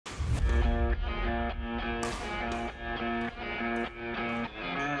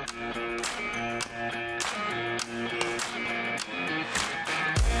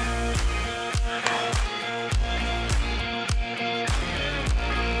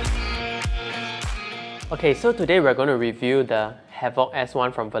Okay, so today we're going to review the Havoc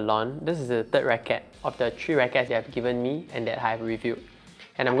S1 from Volant. This is the third racket of the 3 rackets they have given me and that I have reviewed.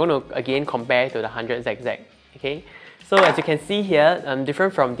 And I'm going to again compare to the 100ZZ. Okay, so as you can see here,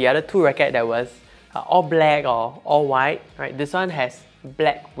 different from the other 2 rackets that was all black or all white, right? This one has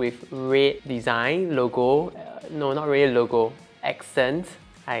black with red design, logo, no, not really logo, accent.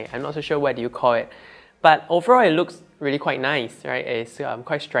 I'm not so sure what you call it. But overall it looks really quite nice, right? It's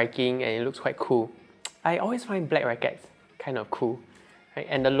quite striking and it looks quite cool. I always find black rackets kind of cool, right?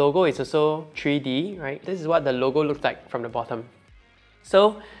 And the logo is also 3D, right? This is what the logo looks like from the bottom.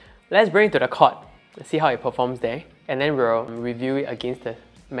 So let's bring it to the court, see how it performs there, and then we'll review it against the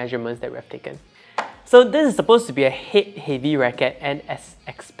measurements that we have taken. So this is supposed to be a head-heavy racket, and as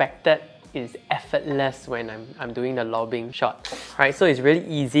expected, it's effortless when I'm doing the lobbing shot. Right, so it's really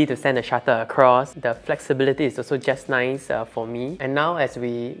easy to send the shuttle across. The flexibility is also just nice for me. And now as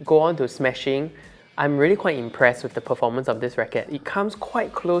we go on to smashing, I'm really quite impressed with the performance of this racket. It comes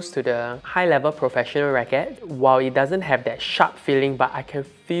quite close to the high-level professional racket. While it doesn't have that sharp feeling, but I can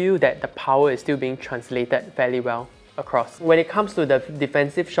feel that the power is still being translated fairly well across. When it comes to the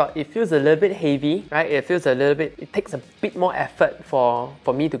defensive shot, it feels a little bit heavy, right? It takes a bit more effort for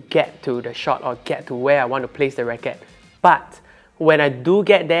me to get to the shot or get to where I want to place the racket. But when I do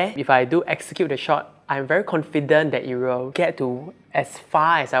get there, if I do execute the shot, I'm very confident that it will get to as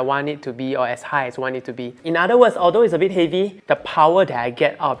far as I want it to be or as high as I want it to be. In other words, although it's a bit heavy, the power that I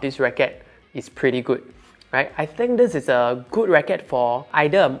get out of this racket is pretty good, right? I think this is a good racket for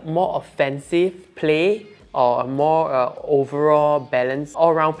either a more offensive play or a more overall balanced,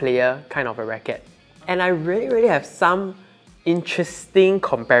 all-round player kind of a racket. And I really have some interesting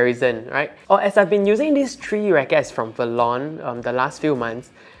comparison, right? Or as I've been using these 3 rackets from Volant the last few months,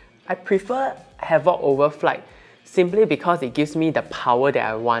 I prefer Havoc over Flight simply because it gives me the power that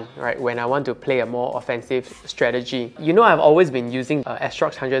I want, right? When I want to play a more offensive strategy. You know, I've always been using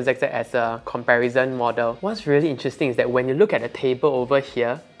Astrox 100ZZ as a comparison model. What's really interesting is that when you look at the table over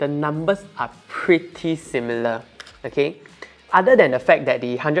here, the numbers are pretty similar, okay? Other than the fact that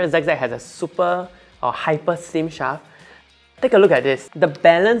the 100ZZ has a super or hyper slim shaft, take a look at this. The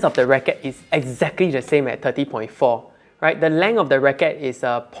balance of the racket is exactly the same at 30.4. Right, the length of the racket is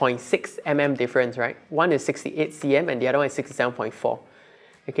a 0.6 mm difference, right? One is 68 cm and the other one is 67.4.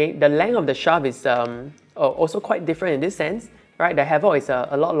 Okay, the length of the shaft is also quite different in this sense, right? The Havoc is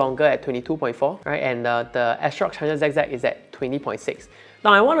a lot longer at 22.4, right? And the Astrox 100ZZ is at 20.6.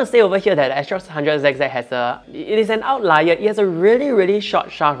 Now I want to say over here that the Astrox 100ZZ has it is an outlier. It has a really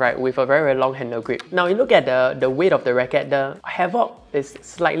short shaft, right, with a very long handle grip. Now you look at the weight of the racket, the Havoc is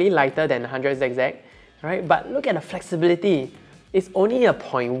slightly lighter than the 100ZZ. Right, but look at the flexibility. It's only a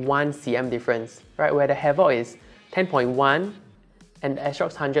 0.1 cm difference, right? Where the Havoc is 10.1 and the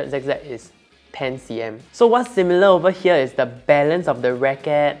Astrox 100ZZ is 10 cm. So what's similar over here is the balance of the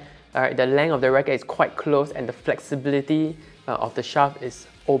racket. Alright, the length of the racket is quite close and the flexibility of the shaft is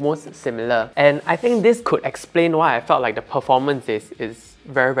almost similar. And I think this could explain why I felt like the performance is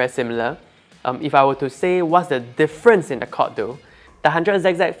very similar. If I were to say what's the difference in the court though, the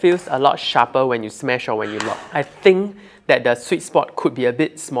 100ZZ feels a lot sharper when you smash or when you lock. I think that the sweet spot could be a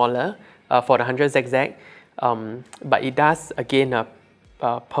bit smaller for the 100ZZ, but it does again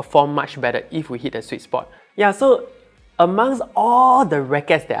perform much better if we hit the sweet spot. Yeah, so amongst all the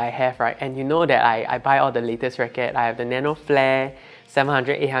rackets that I have, right, and you know that I buy all the latest racket. I have the Nano Flare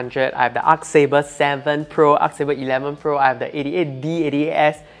 700, 800, I have the Arc Saber 7 Pro, Arc Saber 11 Pro, I have the 88D,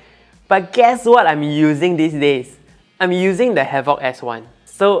 88S. But guess what I'm using these days? I'm using the Havoc S1.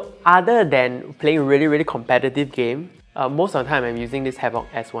 So other than playing really competitive game, most of the time I'm using this Havoc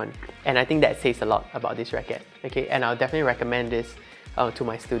S1. And I think that says a lot about this racket. Okay, and I'll definitely recommend this to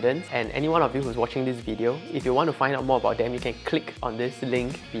my students. And any one of you who's watching this video, if you want to find out more about them, you can click on this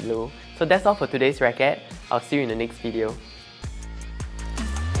link below. So that's all for today's racket. I'll see you in the next video.